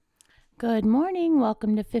Good morning.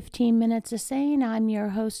 Welcome to 15 Minutes of Sane. I'm your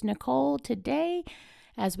host, Nicole. Today,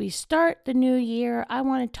 as we start the new year, I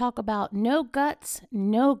want to talk about no guts,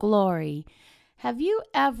 no glory. Have you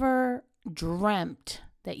ever dreamt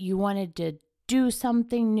that you wanted to do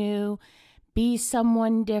something new, be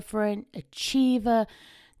someone different, achieve a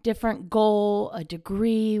different goal, a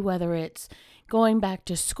degree, whether it's going back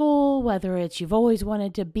to school, whether it's you've always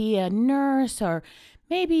wanted to be a nurse, or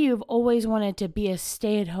maybe you've always wanted to be a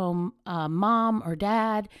stay-at-home mom or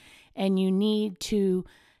dad, and you need to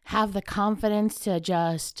have the confidence to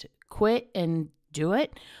just quit and do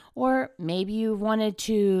it. Or maybe you wanted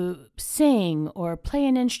to sing or play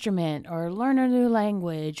an instrument or learn a new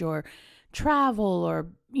language or travel or,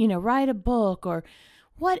 write a book or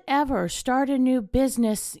whatever, start a new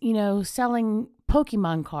business, selling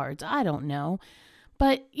Pokemon cards. I don't know.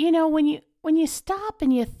 But, when you stop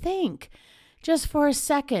and you think just for a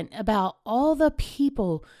second about all the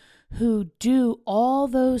people who do all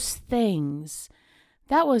those things,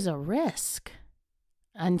 that was a risk.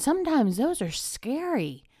 And sometimes those are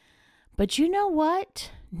scary. But you know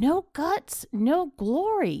what? No guts, no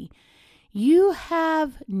glory. You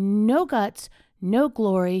have no guts, no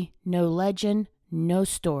glory, no legend, no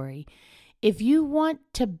story. If you want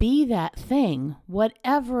to be that thing,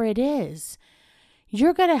 whatever it is,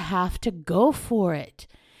 you're going to have to go for it.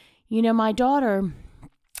 My daughter,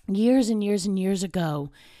 years and years and years ago,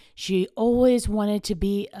 she always wanted to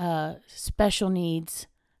be a special needs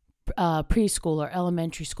preschool or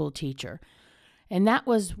elementary school teacher. And that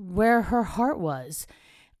was where her heart was,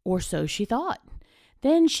 or so she thought.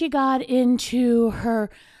 Then she got into her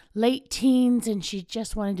late teens and she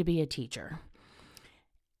just wanted to be a teacher.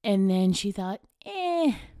 And then she thought,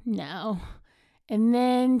 no. And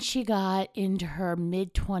then she got into her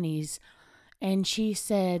mid-20s and she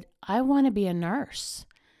said, I want to be a nurse.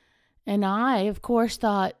 And I, of course,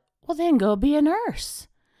 thought, well, then go be a nurse.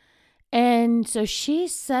 And so she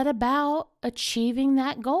set about achieving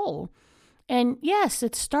that goal. And yes,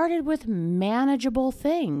 it started with manageable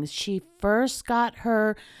things. She first got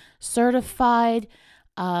her certified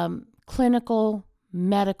clinical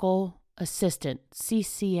medical assistant,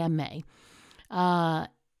 CCMA,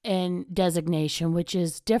 and designation, which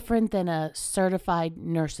is different than a certified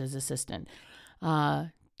nurse's assistant.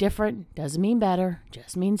 Different doesn't mean better,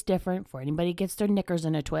 just means different for anybody who gets their knickers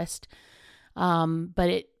in a twist. But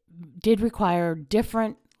it did require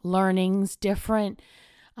different learnings, different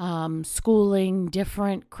schooling,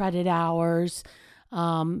 different credit hours,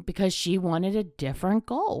 because she wanted a different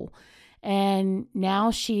goal. And now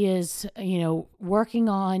she is, working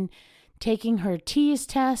on taking her TEAS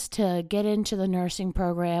test to get into the nursing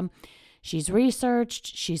program. She's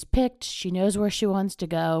researched, she's picked, she knows where she wants to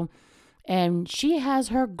go. And she has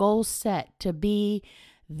her goal set to be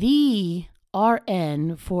the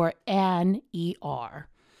RN for an ER.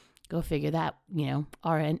 Go figure that,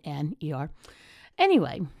 RN and ER.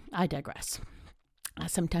 Anyway, I digress.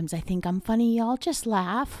 Sometimes I think I'm funny, y'all. Just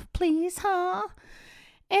laugh, please, huh?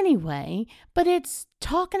 Anyway, but it's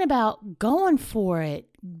talking about going for it,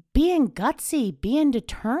 being gutsy, being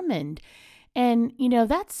determined. And,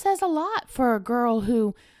 that says a lot for a girl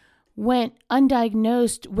who went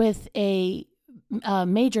undiagnosed with a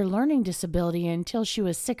major learning disability until she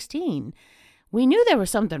was 16. We knew there was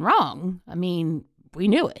something wrong. I mean, we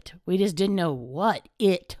knew it. We just didn't know what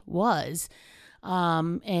it was.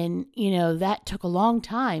 And that took a long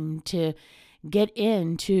time to get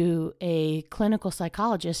into a clinical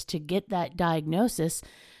psychologist to get that diagnosis,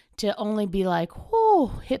 to only be like,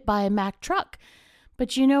 hit by a Mack truck.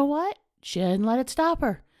 But you know what? She didn't let it stop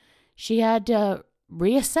her. She had to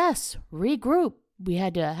reassess, regroup. We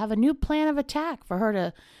had to have a new plan of attack for her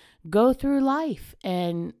to go through life.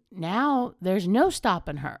 And now there's no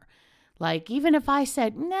stopping her. Like, even if I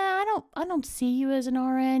said, I don't see you as an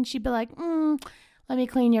RN, she'd be like, let me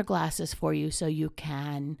clean your glasses for you so you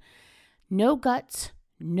can. No guts,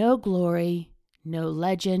 no glory, no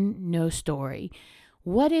legend, no story.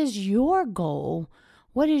 What is your goal?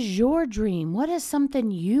 What is your dream? What is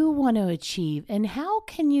something you want to achieve? And how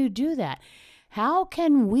can you do that? How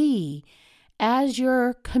can we, as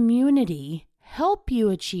your community, help you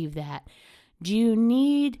achieve that? Do you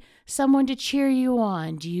need someone to cheer you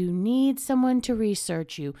on? Do you need someone to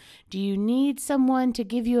research you? Do you need someone to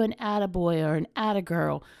give you an attaboy or an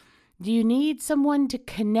attagirl? Do you need someone to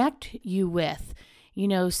connect you with?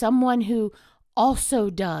 Someone who also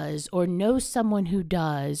does, or knows someone who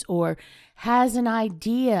does, or has an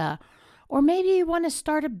idea, or maybe you want to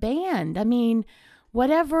start a band. I mean,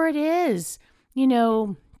 whatever it is,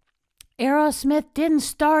 Aerosmith didn't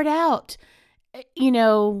start out,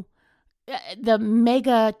 the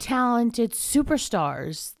mega talented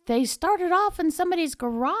superstars, they started off in somebody's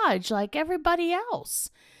garage like everybody else.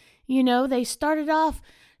 They started off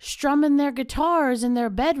strumming their guitars in their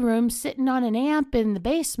bedroom, sitting on an amp in the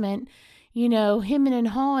basement, hemming and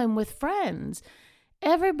hawing with friends.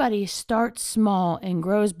 Everybody starts small and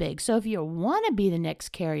grows big. So if you want to be the next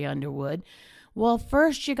Carrie Underwood, well,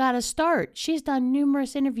 first you got to start. She's done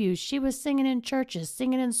numerous interviews. She was singing in churches,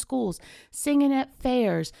 singing in schools, singing at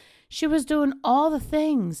fairs. She was doing all the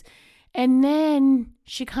things. And then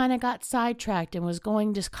she kind of got sidetracked and was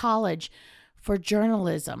going to college for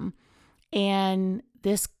journalism. And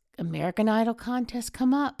this American Idol contest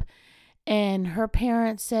come up. And her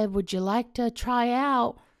parents said, would you like to try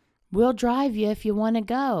out? We'll drive you if you want to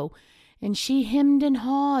go. And she hemmed and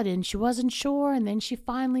hawed and she wasn't sure. And then she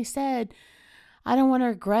finally said, I don't want to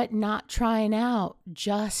regret not trying out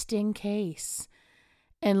just in case.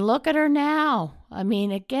 And look at her now. I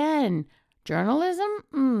mean, again,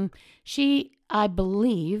 journalism? I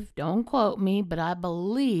believe, don't quote me, but I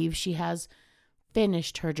believe she has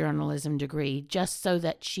finished her journalism degree just so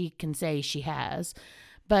that she can say she has.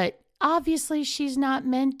 But obviously she's not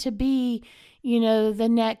meant to be, the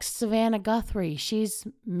next Savannah Guthrie. She's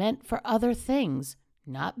meant for other things,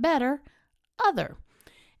 not better, other.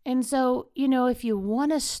 And so, if you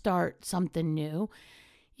want to start something new,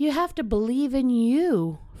 you have to believe in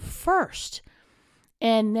you first,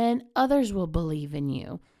 and then others will believe in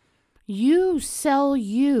you. You sell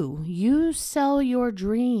you. You sell your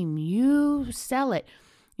dream. You sell it.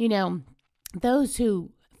 Those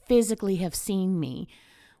who physically have seen me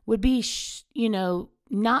would be,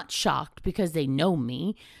 not shocked because they know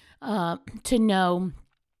me, to know,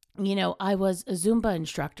 I was a Zumba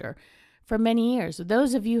instructor for many years.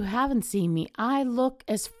 Those of you who haven't seen me, I look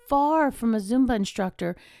as far from a Zumba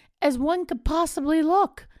instructor as one could possibly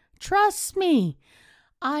look. Trust me,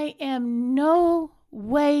 I am no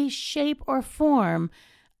way, shape, or form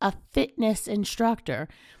a fitness instructor.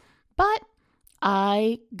 But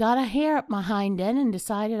I got a hair up my hind end and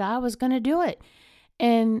decided I was going to do it.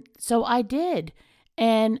 And so I did.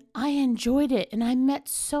 And I enjoyed it. And I met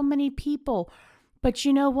so many people. But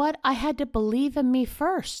you know what? I had to believe in me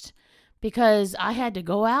first, because I had to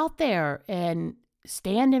go out there and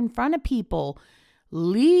stand in front of people,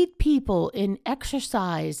 lead people in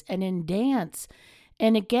exercise and in dance.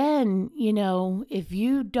 And again, if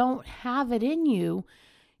you don't have it in you,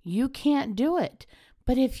 you can't do it.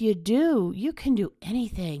 But if you do, you can do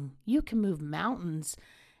anything. You can move mountains.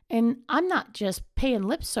 And I'm not just paying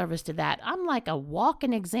lip service to that. I'm like a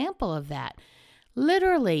walking example of that.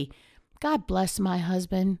 Literally, God bless my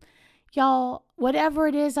husband. Y'all, whatever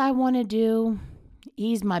it is I want to do,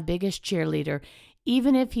 he's my biggest cheerleader.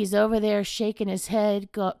 Even if he's over there shaking his head,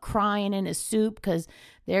 crying in his soup because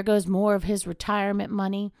there goes more of his retirement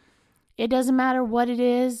money. It doesn't matter what it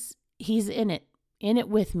is. He's in it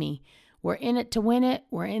with me. We're in it to win it.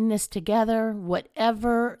 We're in this together,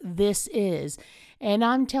 whatever this is. And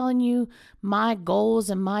I'm telling you, my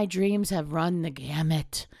goals and my dreams have run the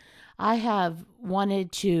gamut. I have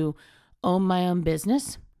wanted to own my own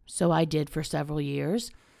business. So I did for several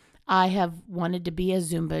years. I have wanted to be a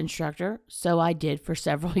Zumba instructor. So I did for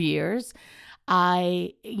several years.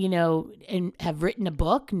 I, and have written a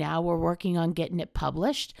book. Now we're working on getting it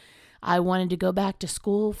published. I wanted to go back to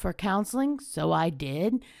school for counseling. So I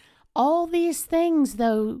did. All these things,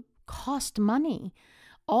 though, cost money.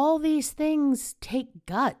 All these things take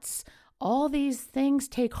guts. All these things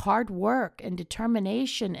take hard work and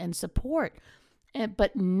determination and support.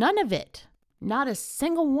 But none of it, not a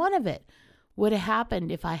single one of it, would have happened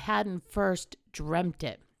if I hadn't first dreamt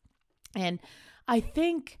it. And I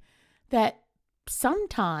think that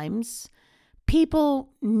sometimes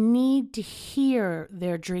people need to hear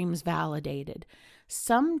their dreams validated.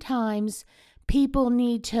 Sometimes people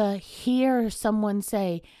need to hear someone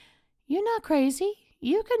say, "You're not crazy.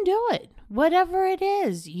 You can do it. Whatever it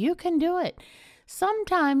is, you can do it."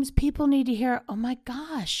 Sometimes people need to hear, "Oh my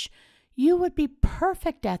gosh, you would be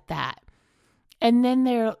perfect at that." And then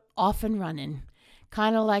they're off and running,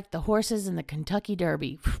 kind of like the horses in the Kentucky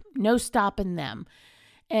Derby. No stopping them.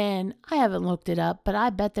 And I haven't looked it up, but I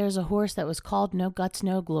bet there's a horse that was called No Guts,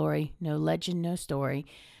 No Glory, no legend, no story.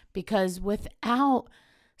 Because without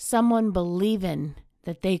someone believing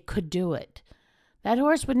that they could do it, that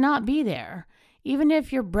horse would not be there. Even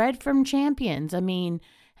if you're bred from champions. I mean,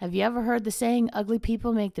 have you ever heard the saying, ugly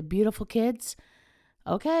people make the beautiful kids?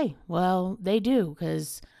 Okay, well, they do,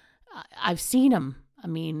 because I've seen them. I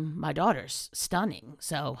mean, my daughter's stunning,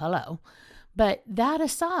 so hello. But that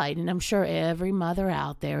aside, and I'm sure every mother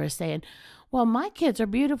out there is saying, Well, my kids are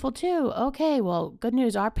beautiful too. Okay, well, good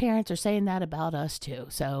news. Our parents are saying that about us too.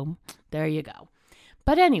 So there you go.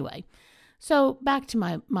 But anyway, so back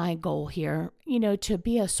to my goal here, to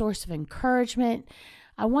be a source of encouragement.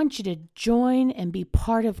 I want you to join and be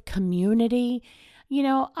part of community.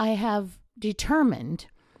 I have determined,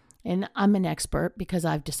 and I'm an expert because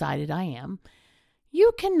I've decided I am,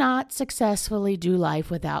 you cannot successfully do life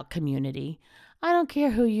without community. I don't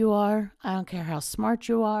care who you are. I don't care how smart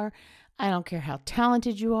you are. I don't care how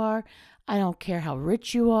talented you are. I don't care how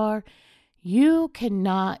rich you are. You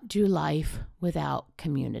cannot do life without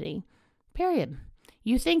community. Period.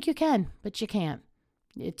 You think you can, but you can't.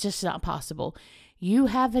 It's just not possible. You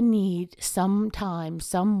have a need sometime,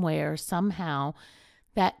 somewhere, somehow,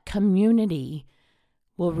 that community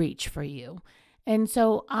will reach for you. And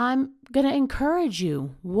so I'm going to encourage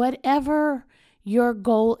you, whatever your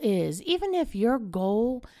goal is, even if your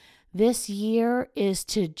goal this year is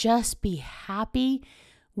to just be happy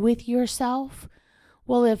with yourself.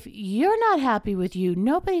 Well, if you're not happy with you,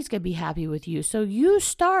 nobody's going to be happy with you. So you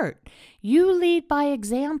start. You lead by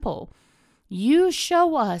example. You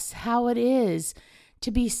show us how it is to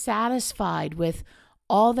be satisfied with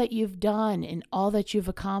all that you've done and all that you've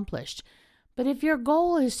accomplished. But if your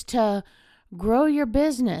goal is to grow your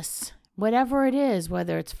business, whatever it is,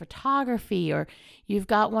 whether it's photography or you've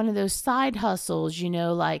got one of those side hustles,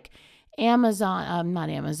 like Avon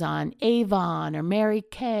or Mary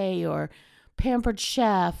Kay or Pampered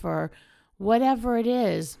Chef or whatever it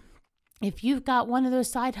is. If you've got one of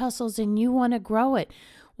those side hustles and you want to grow it,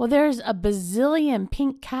 well, there's a bazillion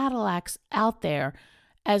pink Cadillacs out there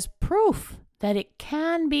as proof that it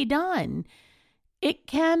can be done. It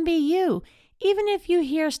can be you. Even if you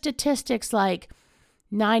hear statistics like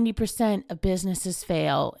 90% of businesses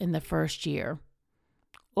fail in the first year.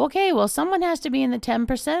 Okay, well, someone has to be in the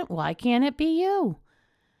 10%. Why can't it be you?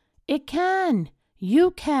 It can.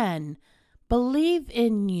 You can. Believe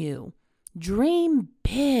in you. Dream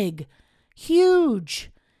big,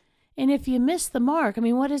 huge. And if you miss the mark,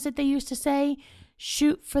 what is it they used to say?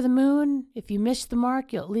 Shoot for the moon. If you miss the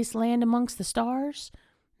mark, you'll at least land amongst the stars.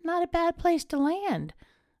 Not a bad place to land.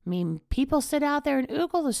 People sit out there and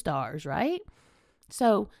oogle the stars, right?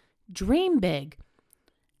 So dream big.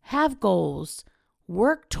 Have goals.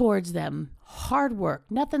 Work towards them. Hard work.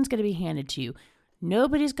 Nothing's going to be handed to you.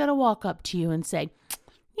 Nobody's going to walk up to you and say,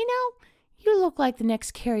 you look like the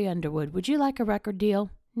next Carrie Underwood. Would you like a record deal?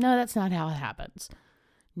 No, that's not how it happens.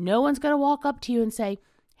 No one's going to walk up to you and say,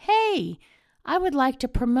 hey, I would like to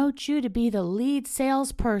promote you to be the lead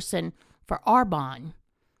salesperson for Arbonne.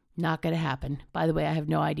 Not going to happen. By the way, I have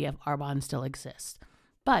no idea if Arbonne still exists.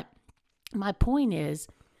 But my point is,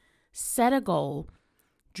 set a goal,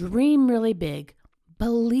 dream really big,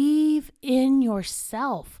 believe in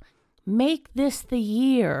yourself. Make this the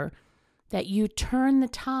year that you turn the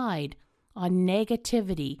tide on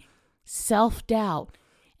negativity, self-doubt,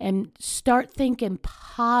 and start thinking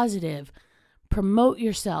positive. Promote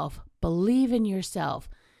yourself, believe in yourself,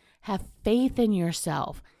 have faith in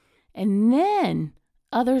yourself, and then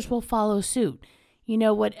others will follow suit.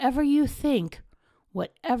 Whatever you think,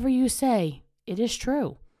 whatever you say, it is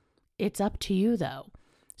true. It's up to you, though.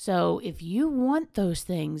 So if you want those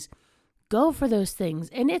things, go for those things,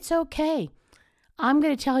 and it's okay. I'm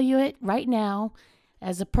going to tell you it right now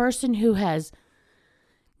as a person who has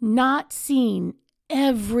not seen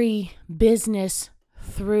every business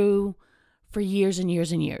through for years and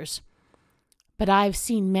years and years. But I've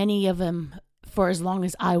seen many of them for as long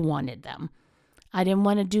as I wanted them. I didn't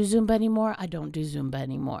want to do Zumba anymore. I don't do Zumba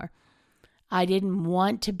anymore. I didn't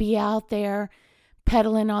want to be out there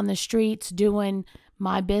pedaling on the streets doing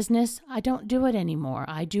my business. I don't do it anymore.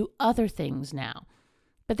 I do other things now.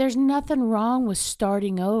 But there's nothing wrong with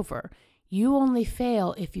starting over. You only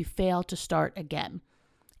fail if you fail to start again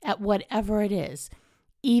at whatever it is,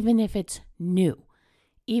 even if it's new,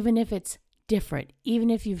 even if it's different, even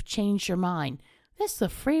if you've changed your mind. This is a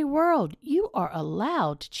free world. You are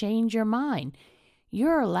allowed to change your mind.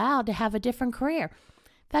 You're allowed to have a different career.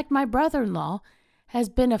 In fact, my brother-in-law has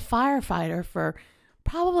been a firefighter for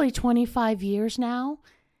probably 25 years now,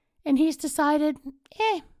 and he's decided,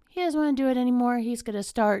 he doesn't want to do it anymore. He's going to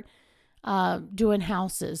start doing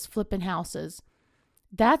houses, flipping houses.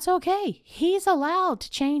 That's okay. He's allowed to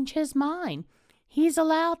change his mind. He's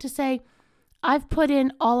allowed to say, I've put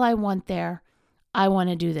in all I want there. I want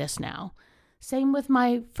to do this now. Same with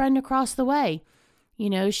my friend across the way.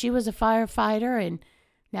 She was a firefighter, and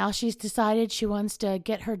now she's decided she wants to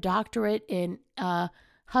get her doctorate in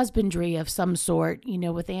husbandry of some sort,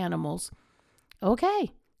 with animals.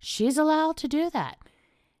 Okay, she's allowed to do that.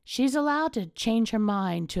 She's allowed to change her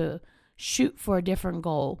mind, to shoot for a different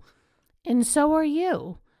goal. And so are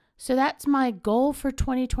you. So that's my goal for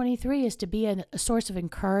 2023 is to be a source of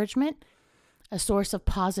encouragement, a source of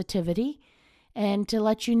positivity, and to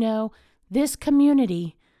let you know this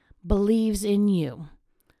community believes in you.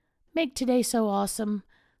 Make today so awesome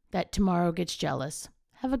that tomorrow gets jealous.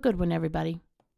 Have a good one, everybody.